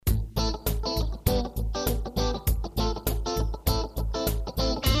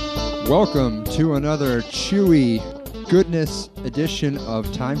Welcome to another chewy goodness edition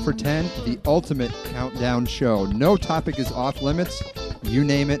of Time for 10, the ultimate countdown show. No topic is off limits. You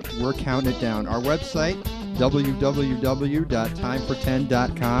name it, we're counting it down. Our website,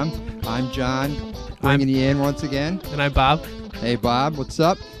 www.timefor10.com. I'm John, bringing you in once again. And I'm Bob. Hey, Bob, what's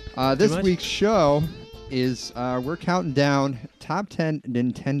up? This week's show is we're counting down top 10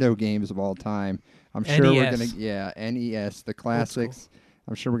 Nintendo games of all time. I'm sure we're going to, NES, the classics.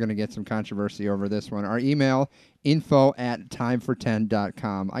 I'm sure we're going to get some controversy over this one. Our email,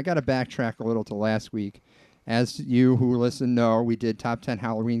 info@timefor10.com. I got to backtrack a little to last week. As you who listen know, we did top 10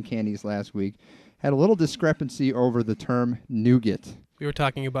 Halloween candies last week. Had a little discrepancy over the term nougat. We were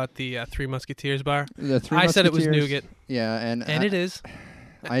talking about the Three Musketeers bar. I said it was nougat. Yeah, and it is.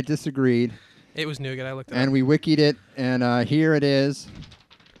 I disagreed. It was nougat. I looked it up. And we wikied it, and here it is.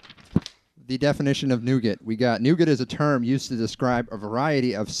 The definition of nougat. We got nougat is a term used to describe a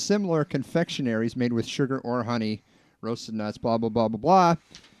variety of similar confectionaries made with sugar or honey, roasted nuts, blah, blah, blah, blah, blah.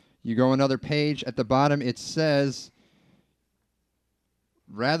 You go another page. At the bottom, it says,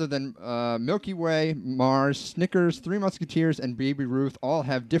 rather than Milky Way, Mars, Snickers, Three Musketeers, and Baby Ruth all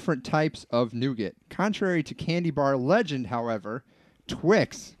have different types of nougat. Contrary to candy bar legend, however,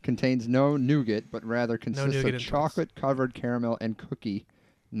 Twix contains no nougat, but rather consists of chocolate-covered caramel and cookie,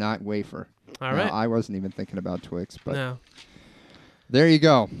 not wafer. All right. I wasn't even thinking about Twix, but no. There you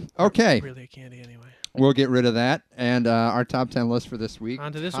go. Okay. Not really a candy anyway. We'll get rid of that. And our top 10 list for this week.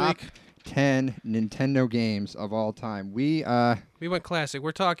 On to this top week. 10 Nintendo games of all time. We went classic.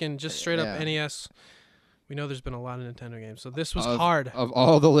 We're talking just straight up NES. We know there's been a lot of Nintendo games, so this was hard. Of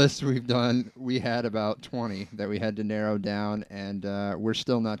all the lists we've done, we had about 20 that we had to narrow down, and we're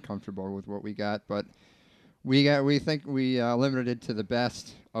still not comfortable with what we got, but we think we limited it to the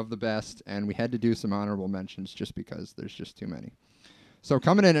best of the best, and we had to do some honorable mentions just because there's just too many. So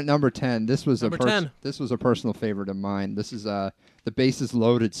coming in at number 10, this was a personal favorite of mine. This is the Bases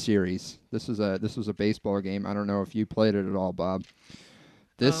Loaded series. This was a baseball game. I don't know if you played it at all, Bob.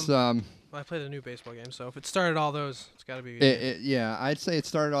 Well, I played a new baseball game, so if it started all those, it's got to be. Yeah, I'd say it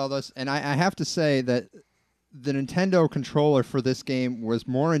started all those, and I have to say that the Nintendo controller for this game was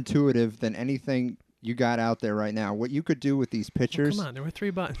more intuitive than anything you got out there right now. What you could do with these pitchers. Come on, there were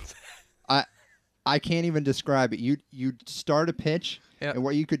 3 buttons. I can't even describe it. You'd start a pitch, and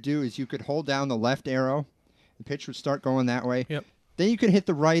what you could do is you could hold down the left arrow, the pitch would start going that way. Yep. Then you could hit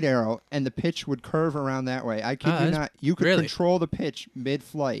the right arrow, and the pitch would curve around that way. I kid you not. You could control the pitch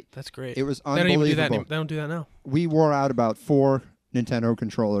mid-flight. That's great. It was unbelievable. They don't do that now. We wore out about 4 Nintendo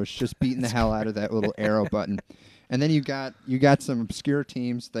controllers just beating the hell out of that little arrow button. And then you got some obscure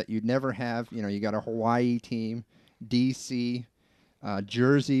teams that you'd never have. You know, you got a Hawaii team, DC,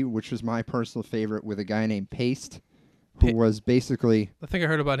 Jersey, which was my personal favorite, with a guy named Paste, who was basically I think I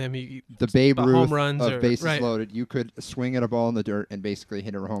heard about him. The Babe Ruth home runs of bases loaded. You could swing at a ball in the dirt and basically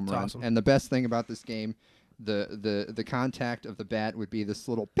hit a home run. Awesome. And the best thing about this game, the contact of the bat would be this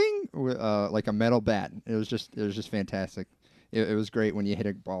little ping, like a metal bat. It was just fantastic. It was great when you hit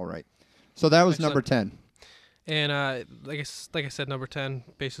a ball right. So that was number 10. And like I said, number 10,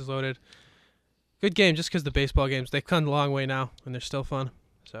 Bases Loaded. Good game, just because the baseball games, they've come a long way now, and they're still fun.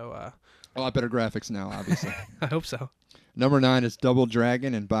 So a lot better graphics now, obviously. I hope so. Number 9 is Double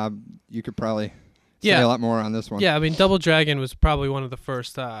Dragon, and Bob, you could probably say a lot more on this one. Yeah, I mean, Double Dragon was probably one of the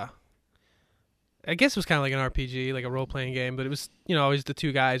first. I guess it was kind of like an RPG, like a role-playing game, but it was always the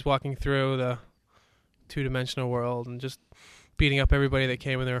 2 guys walking through the 2-dimensional world and just beating up everybody that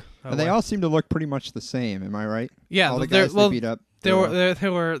came in there. And they all seem to look pretty much the same. Am I right? Yeah, all the guys they beat up. There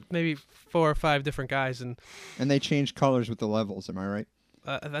were maybe 4 or 5 different guys, and they changed colors with the levels. Am I right?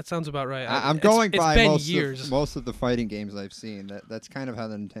 That sounds about right. I'm going by been most of the fighting games I've seen. That's kind of how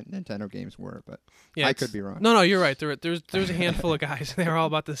the Nintendo games were, but I could be wrong. No, you're right. There's a handful of guys. They were all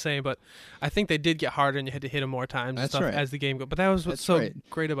about the same, but I think they did get harder, and you had to hit them more times as the game goes. But that was what's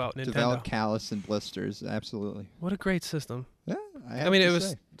great about Nintendo. Develop callus and blisters, absolutely. What a great system. Yeah, I mean, it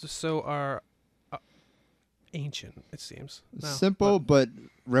was just so ancient, it seems. Simple, but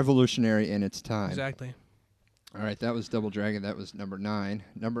revolutionary in its time. Exactly. All right, that was Double Dragon. That was number 9.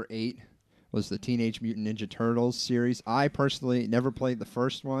 Number 8 was the Teenage Mutant Ninja Turtles series. I personally never played the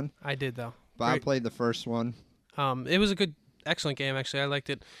first one. I did, though. Bob played the first one. It was a excellent game, actually. I liked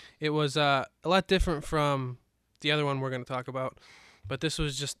it. It was a lot different from the other one we're going to talk about, but this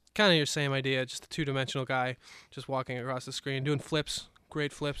was just kind of your same idea, just a 2-dimensional guy just walking across the screen, doing flips,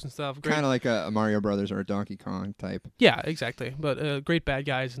 great flips and stuff. Kind of like a Mario Brothers or a Donkey Kong type. Yeah, exactly. But great bad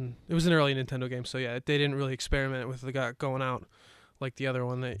guys, and it was an early Nintendo game, so yeah, they didn't really experiment with the guy going out like the other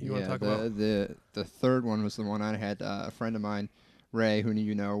one that you want to talk about. The third one was the one I had. A friend of mine Ray, who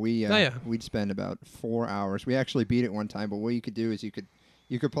you know, we'd spend about 4 hours. We actually beat it one time, but what you could do is you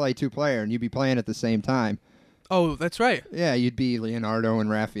could play 2-player, and you'd be playing at the same time. Oh, that's right. Yeah, you'd be Leonardo and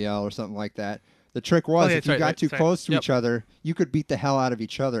Raphael or something like that. The trick was, if you got too close to each other, you could beat the hell out of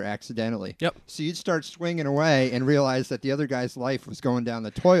each other accidentally. Yep. So you'd start swinging away and realize that the other guy's life was going down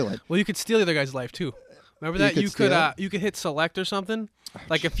the toilet. Well, you could steal the other guy's life too. Remember that? You could hit select or something.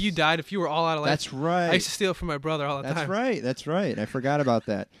 Like if you died, if you were all out of life. That's right. I used to steal from my brother all the time. That's right. I forgot about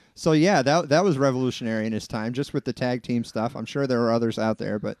that. So yeah, that was revolutionary in his time, just with the tag team stuff. I'm sure there were others out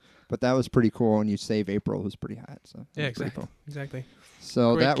there, but that was pretty cool. And you save April, who's pretty hot. So yeah, exactly. Exactly.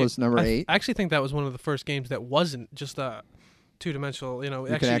 So that was number 8. I actually think that was one of the first games that wasn't just a two-dimensional.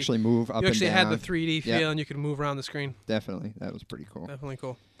 You could actually move up and down. You actually had the 3D feel, and you could move around the screen. Definitely, that was pretty cool. Definitely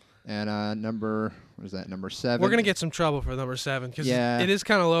cool. And number 7. We're gonna get some trouble for number 7 because it is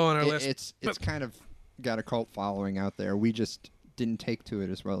kind of low on our list. It's kind of got a cult following out there. We just didn't take to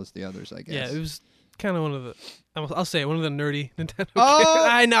it as well as the others, I guess. Yeah, it was kind of one of the. I'll say it, one of the nerdy Nintendo games. Oh,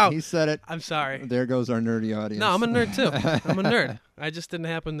 I know. He said it. I'm sorry. There goes our nerdy audience. No, I'm a nerd too. I'm a nerd. I just didn't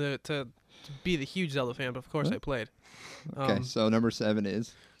happen to be the huge Zelda fan, but of course I played. Okay, so number 7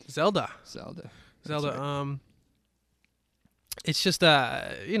 is Zelda. Right. It's just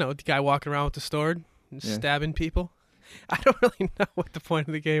the guy walking around with the sword and stabbing people. I don't really know what the point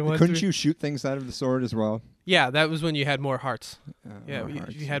of the game was. Couldn't you shoot things out of the sword as well? Yeah, that was when you had more hearts.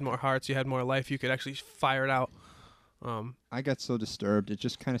 Hearts. You had more hearts, you had more life, you could actually fire it out. I got so disturbed. It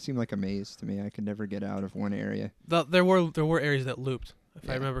just kind of seemed like a maze to me. I could never get out of one area. There were areas that looped, if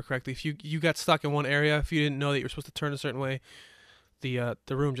I remember correctly. If you got stuck in one area, if you didn't know that you were supposed to turn a certain way, the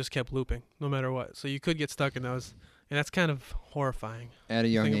room just kept looping no matter what. So you could get stuck in those, and that's kind of horrifying. At a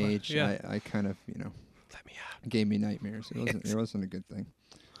young age, I kind of, let me out. Gave me nightmares. It wasn't a good thing.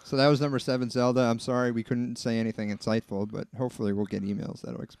 So that was number 7, Zelda. I'm sorry we couldn't say anything insightful, but hopefully we'll get emails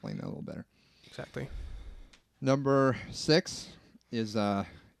that'll explain that a little better. Exactly. Number 6 is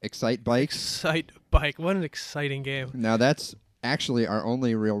Excite Bikes. Excite Bike. What an exciting game. Now that's actually our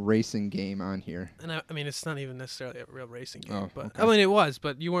only real racing game on here. And I mean, it's not even necessarily a real racing game. But okay. I mean, it was,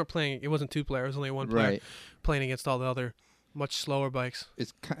 but you weren't playing. It wasn't 2-player. It was only 1 player playing against all the other much slower bikes.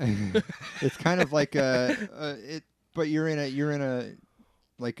 It's it's kind of like but you're in a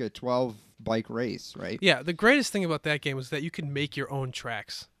like a 12 bike race, right? Yeah. The greatest thing about that game was that you could make your own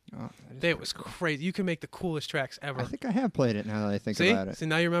tracks. Oh, that was crazy. You can make the coolest tracks ever. I think I have played it now that I think about it. See,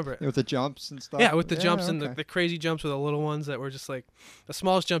 now you remember it. With the jumps and stuff? Yeah, with the jumps and the crazy jumps with the little ones that were just like, the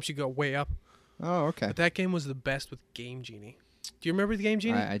smallest jumps you go way up. Oh, okay. But that game was the best with Game Genie. Do you remember the Game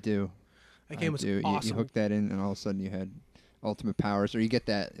Genie? I do. That game was awesome. You hooked that in and all of a sudden you had Ultimate Powers, or you get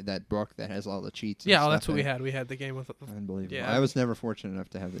that book that has all the cheats. Yeah, that's what we had. We had the game with. Unbelievable. Yeah. I was never fortunate enough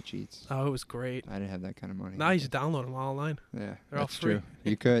to have the cheats. Oh, it was great. I didn't have that kind of money. Now you just download them all online. Yeah, they're all free. True.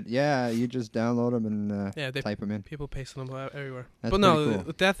 You could. Yeah, you just download them and type them in. People paste them everywhere. That's but no, cool.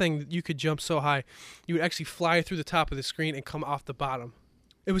 With that thing, you could jump so high, you would actually fly through the top of the screen and come off the bottom.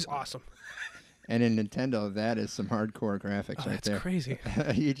 It was awesome. And in Nintendo, that is some hardcore graphics right there. That's crazy.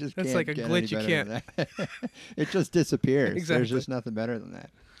 You just that's can't like a get glitch. Any You better than that. It just disappears. Exactly. There's just nothing better than that.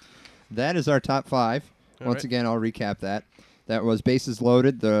 That is our top 5. Once again, I'll recap that. That was Bases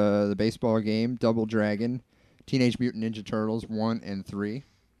Loaded, the baseball game, Double Dragon, Teenage Mutant Ninja Turtles 1 and 3,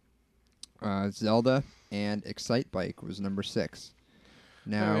 Zelda, and Excite Bike was number 6.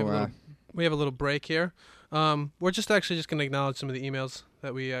 Now we have a little break here. We're just going to acknowledge some of the emails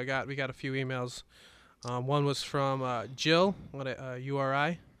that we got. We got a few emails. One was from Jill at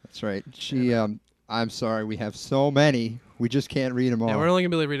URI. That's right. She. I'm sorry, we have so many. We just can't read them all. Yeah, we're only gonna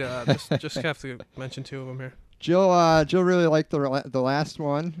be able to read it. Just have to mention 2 of them here. Jill really liked the last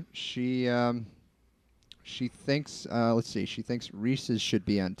one. She thinks. Let's see. She thinks Reese's should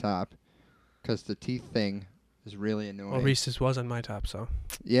be on top because the teeth thing is really annoying. Well, Reese's was on my top, so.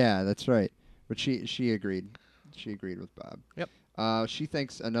 Yeah, that's right. But she agreed. She agreed with Bob. Yep. She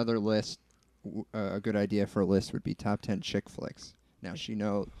thinks another list, a good idea for a list would be top 10 chick flicks. Now she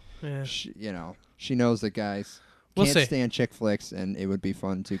knows. Yeah. She knows that guys We'll can't see. stand chick flicks, and it would be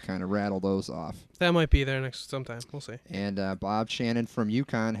fun to kind of rattle those off. That might be there next sometime. We'll see. And Bob Shannon from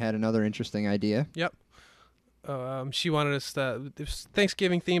Yukon had another interesting idea. Yep. She wanted us to. It's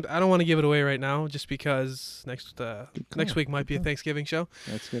Thanksgiving themed. I don't want to give it away right now, just because next week might be a Thanksgiving show.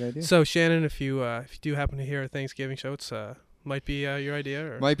 That's a good idea. So Shannon, if you do happen to hear a Thanksgiving show, it's might be your idea.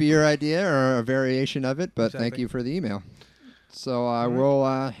 Or Might be your idea or a variation of it, but Exactly. thank you for the email. So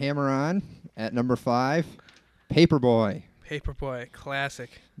we'll hammer on at number 5, Paperboy. Paperboy,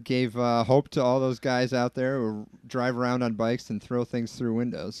 classic. Gave hope to all those guys out there who drive around on bikes and throw things through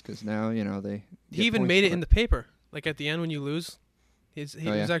windows, because now, they... He even made it in the paper. Like at the end when you lose, Oh, was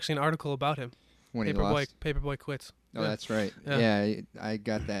yeah? actually an article about him. When he Paperboy lost. Paperboy quits. Oh, Yeah. that's right. Yeah. Yeah, I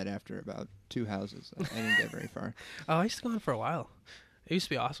got that after about 2 houses. I didn't get very far. Oh, I used to go on for a while. It used to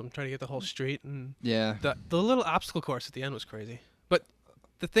be awesome. Trying to get the whole street, and Yeah. the little obstacle course at the end was crazy. But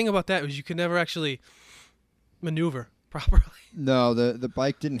the thing about that was you could never actually maneuver properly. No, the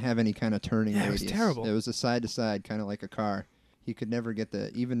bike didn't have any kind of turning Yeah, it radius. was terrible. It was a side to side, kind of like a car. He could never get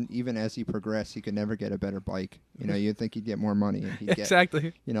even as he progressed, he could never get a better bike. You know, you'd think he'd get more money and he'd get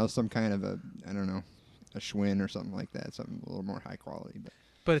Exactly. some kind of I don't know, a Schwinn or something like that, something a little more high quality.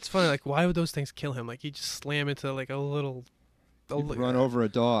 But it's funny, like, why would those things kill him? Like, he'd just slam into like a little, Run over a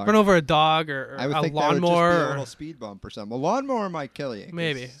dog. run over a dog or I would a think that would just lawnmower. be a Or little speed bump or something. A lawnmower might kill you. 'Cause,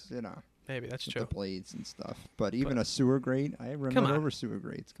 Maybe. You know, maybe that's with true. the blades and stuff. But even a sewer grate, I run Come on. over sewer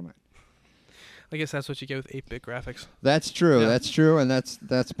grates. Come on. I guess that's what you get with 8-bit graphics. That's true. Yeah. That's true, and that's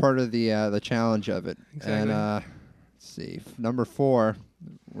part of the challenge of it. Exactly. And let's see, number 4,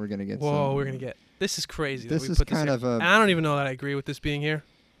 we're gonna get. Whoa, some, we're gonna get. This is crazy. This that we is put this kind here. of a. And I don't even know that I agree with this being here,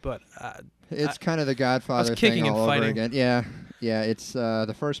 but It's kind of the Godfather kicking thing and all over fighting. again. Yeah, yeah. It's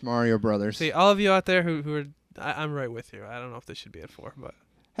the first Mario Brothers. see, all of you out there who are, I'm right with you. I don't know if this should be at 4, but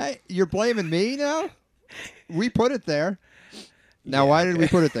Hey, you're blaming me now? We put it there. Now, Yeah, why did we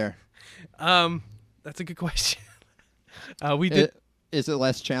put it there? that's a good question. We did. Is it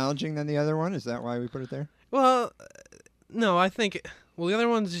less challenging than the other one? Is that why we put it there? Well, no, I think. Well, the other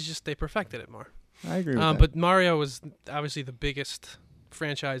ones is just they perfected it more. I agree with that. But Mario was obviously the biggest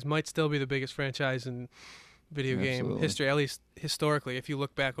franchise. Might still be the biggest franchise in video game Absolutely. history, at least historically. If you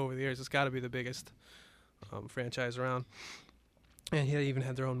look back over the years, it's got to be the biggest franchise around. And he even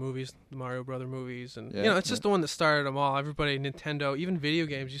had their own movies, the Mario Brother movies, and Yeah, it's just the one that started them all. Everybody, Nintendo, even video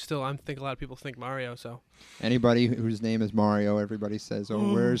games. I think a lot of people think Mario. So Anybody whose name is Mario, everybody says,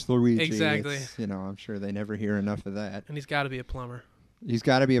 "Oh, where's Luigi?" Exactly. It's, I'm sure they never hear enough of that. and he's got to be a plumber. He's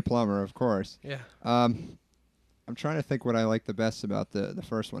got to be a plumber, of course. Yeah. I'm trying to think what I like the best about the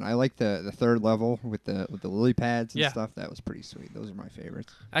first one. I like the third level with the lily pads and Yeah. stuff. That was pretty sweet. Those are my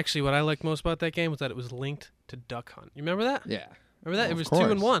favorites. Actually, what I liked most about that game was that it was linked to Duck Hunt. You remember that? Yeah, Remember that? Well, it was of 2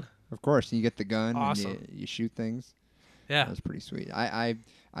 in course. 1. of course. You get the gun Awesome. and you shoot things. Yeah. That was pretty sweet. I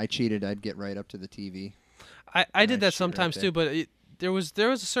cheated. I'd get right up to the TV. I Nice did that shit sometimes right too, but there was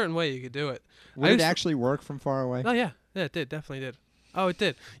a certain way you could do it. Would I it used to- actually work from far away? Oh yeah, it did, definitely did. Oh, it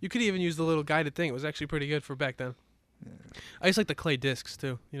did. You could even use the little guided thing. It was actually pretty good for back then. Yeah. I used to like the clay discs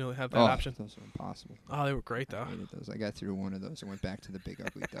too. They have that Oh, option. those are impossible. Oh, they were great I though. hated those. I got through one of those and went back to the big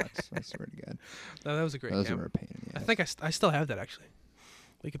ugly ducks. I swear to God, No, that was a great those game. were a pain in the I ass. think I still have that actually.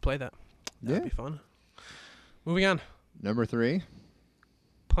 We could play that. That'd Yeah. be fun. Moving on. Number 3.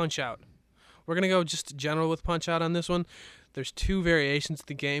 Punch Out. We're gonna go just general with Punch Out on this one. There's 2 variations of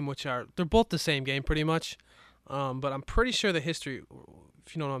the game, they're both the same game pretty much, but I'm pretty sure the history,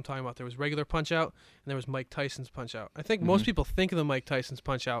 if you know what I'm talking about, there was regular Punch Out and there was Mike Tyson's Punch Out. I think most Mhm. people think of the Mike Tyson's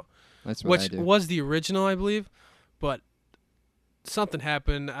Punch Out, That's what I which do. was the original, I believe, but something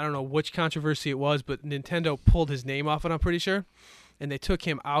happened. I don't know which controversy it was, but Nintendo pulled his name off it, I'm pretty sure, and they took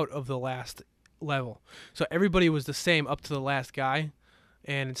him out of the last level. So everybody was the same up to the last guy,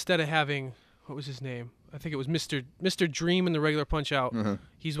 and instead of having, what was his name? I think it was Mr. Dream in the regular Punch Out. Uh-huh.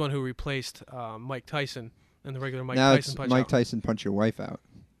 He's one who replaced Mike Tyson in the regular Mike Now Tyson it's Punch Mike Out. Tyson punch your wife out.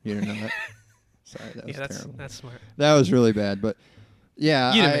 You didn't know that? Sorry, that was Yeah, terrible. that's smart. That was really bad, but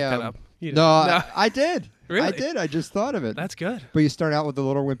yeah, You didn't I, make that up. You didn't. No, I did. Really? I did. I just thought of it. That's good. But you start out with the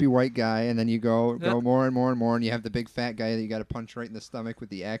little wimpy white guy, and then you go Yeah. more and more and more, and you have the big fat guy that you got to punch right in the stomach with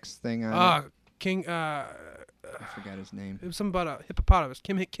the X thing on it. King. I forgot his name. It was something about a hippopotamus.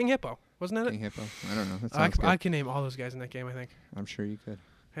 King Hippo, wasn't that it? King Hippo. I don't know. That I, sounds I good. can name all those guys in that game. I think I'm sure you could.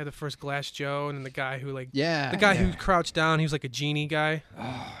 I had the first Glass Joe, and then the guy who Yeah. the guy yeah. who crouched down. He was like a genie guy. Oh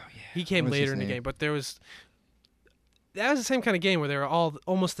yeah. He came What was later his in the name? game, but that was the same kind of game where they were all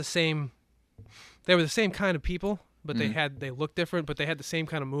almost the same. They were the same kind of people, but Mhm. they looked different, but they had the same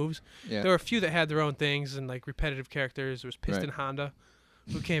kind of moves. Yeah. There were a few that had their own things and like repetitive characters. There was Piston Right. Honda,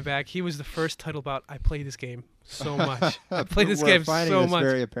 who came back. He was the first title bout. I played this game so much. I played this game finding so this much.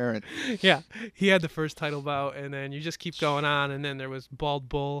 very apparent. Yeah, he had the first title bout, and then you just keep going on, and then there was Bald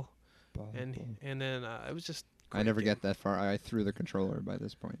Bull, and then it was just. I great never game. get that far. I threw the controller by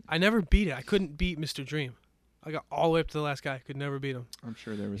this point. I never beat it. I couldn't beat Mr. Dream. I got all the way up to the last guy. I could never beat him. I'm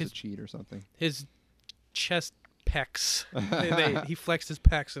sure there was His- a cheat or something. His chest pecs. He flexed his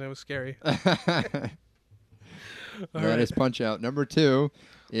pecs, and it was scary. That All is right. Punch Out. Number 2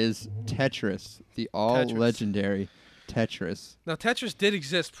 is Tetris, the all Tetris. legendary Tetris. Now, Tetris did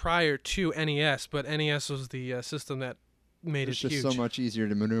exist prior to NES, but NES was the system that made It's it just huge. so much easier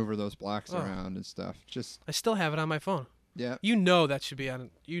to maneuver those blocks Oh. around and stuff. Just I still have it on my phone. Yeah. You know that should be on.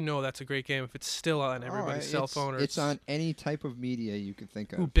 You know that's a great game if it's still on everybody's cell it's, phone or it's on any type of media you can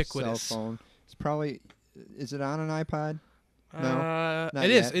think of. Ubiquitous. Cell phone. It's probably. Is it on an iPod? No, not it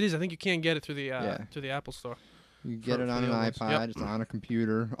yet. is. It is. I think you can get it through the through the Apple Store. You can get For it on the an old ones. iPod. Yep. It's on a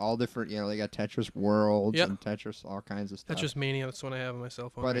computer. All different. They got Tetris Worlds Yep. and Tetris, all kinds of stuff. Tetris Mania. That's the one I have on my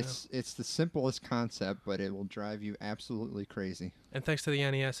cell phone. But right it's the simplest concept, but it will drive you absolutely crazy. now. And thanks to the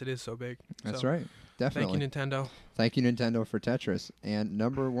NES, it is so big. That's So, right. Definitely. Thank you, Nintendo. Thank you, Nintendo, for Tetris. And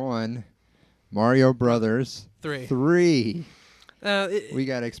number 1, Mario Brothers 3. 3. We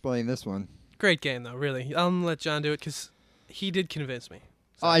got to explain this one. Great game though, really. I'm gonna let John do it because he did convince me.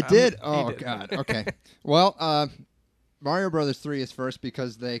 So Oh, I did? he Oh, did. God. Okay. Well, Mario Brothers 3 is first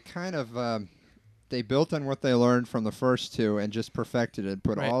because they kind of they built on what they learned from the first two and just perfected it.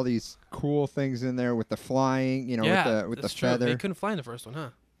 Put Right. all these cool things in there with the flying, Yeah, with the that's true. feather. They couldn't fly in the first one, huh?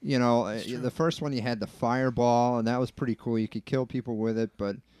 That's true. The first one you had the fireball, and that was pretty cool. You could kill people with it,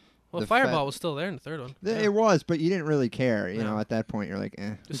 but Well, the Fireball was still there in the third one. Yeah. it was, but you didn't really care. You No. know, at that point you're like, Just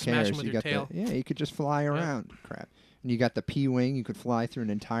who cares? smash 'em with you your got tail. you could just fly around. Crap. And you got the P-wing. You could fly through an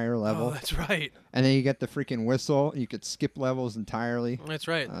entire level. Oh, that's right. And then you get the freaking whistle. You could skip levels entirely. That's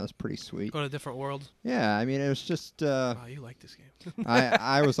right. That was pretty sweet. Go to different worlds. Yeah, I mean, it was just. Wow, you like this game.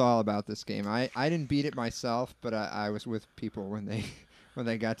 I was all about this game. I didn't beat it myself, but I was with people when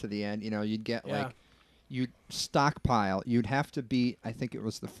they got to the end. You'd get you'd stockpile. You'd have to beat. I think it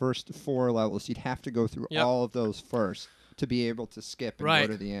was the first 4 levels. You'd have to go through Yep. all of those first to be able to skip and Right.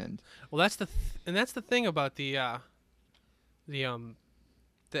 go to the end. Well, that's the thing about the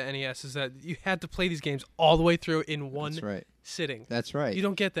NES is that you had to play these games all the way through in one That's right. sitting. That's right. You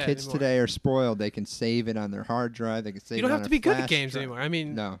don't get that Kids anymore. today are spoiled. They can save it on their hard drive. They can save You don't it have on to a be good at flash games drive. anymore. I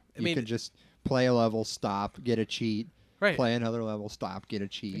mean, No, you mean- could just play a level, stop, get a cheat, right? play another level, stop, get a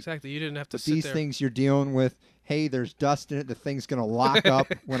cheat. Exactly. You didn't have to But sit these there. things you're dealing with, hey, there's dust in it. The thing's going to lock up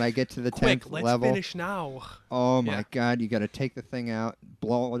when I get to the 10th Quick, let's level. finish now. Oh, my Yeah. God. You got to take the thing out,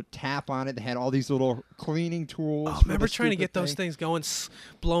 tap on it. They had all these little cleaning tools. Oh, for remember the trying to stupid get those thing? things going,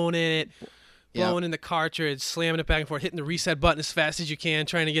 blowing in it, Yeah. blowing in the cartridge, slamming it back and forth, hitting the reset button as fast as you can,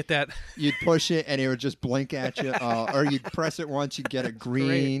 trying to get that. You'd push it, and it would just blink at you. Or you'd press it once, you'd get a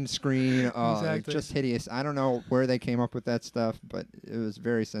green screen. Oh, Exactly. Just hideous. I don't know where they came up with that stuff, but it was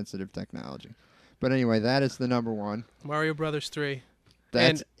very sensitive technology. But anyway, that is the number 1. Mario Brothers 3.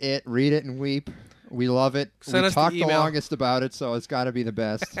 That's it. Read it and weep. We love it. Send We us the talked the email. longest about it, so it's got to be the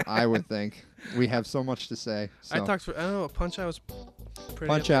best, I would think. We have so much to say. So. I talked for, I don't know, Punch Out was pretty.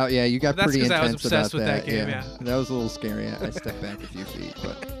 Punch Out, yeah, you got That's pretty 'cause I was intense obsessed about with that game, yeah. That was a little scary. I stepped back a few feet,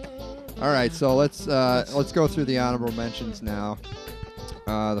 but all right. So let's go through the honorable mentions now.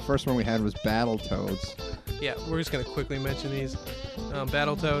 The first one we had was Battletoads. Yeah, we're just going to quickly mention these.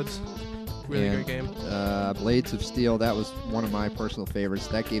 Battletoads, really And, great game. Blades of Steel. That was one of my personal favorites.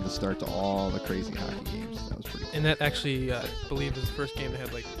 That gave the start to all the crazy hockey games. That was pretty cool. And that actually, I believe, is the first game that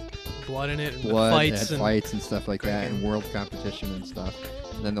had like blood in it and Blood, fights had and fights and stuff like Great that, game. and world competition and stuff.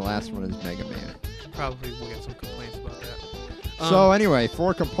 And then the last one is Mega Man. probably we'll get some complaints about that. So anyway,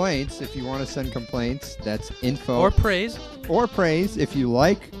 for complaints, if you want to send complaints, that's info Or praise. or praise. If you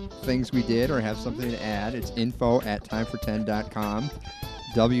like things we did or have something to add, it's info@timefor10.com.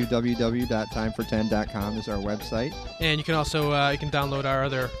 www.timefor10.com is our website. And you can also you can download our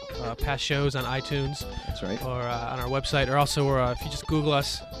other past shows on iTunes That's right. or on our website, or also if you just Google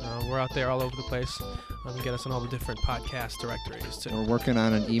us, we're out there all over the place. You can get us on all the different podcast directories too. We're working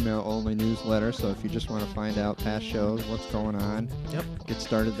on an email-only newsletter, so if you just want to find out past shows, what's going on, Yep. get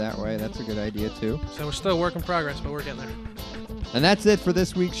started that way. That's a good idea, too. So we're still a work in progress, but we're getting there. And that's it for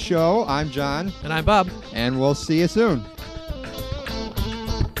this week's show. I'm John, And I'm Bob. and we'll see you soon.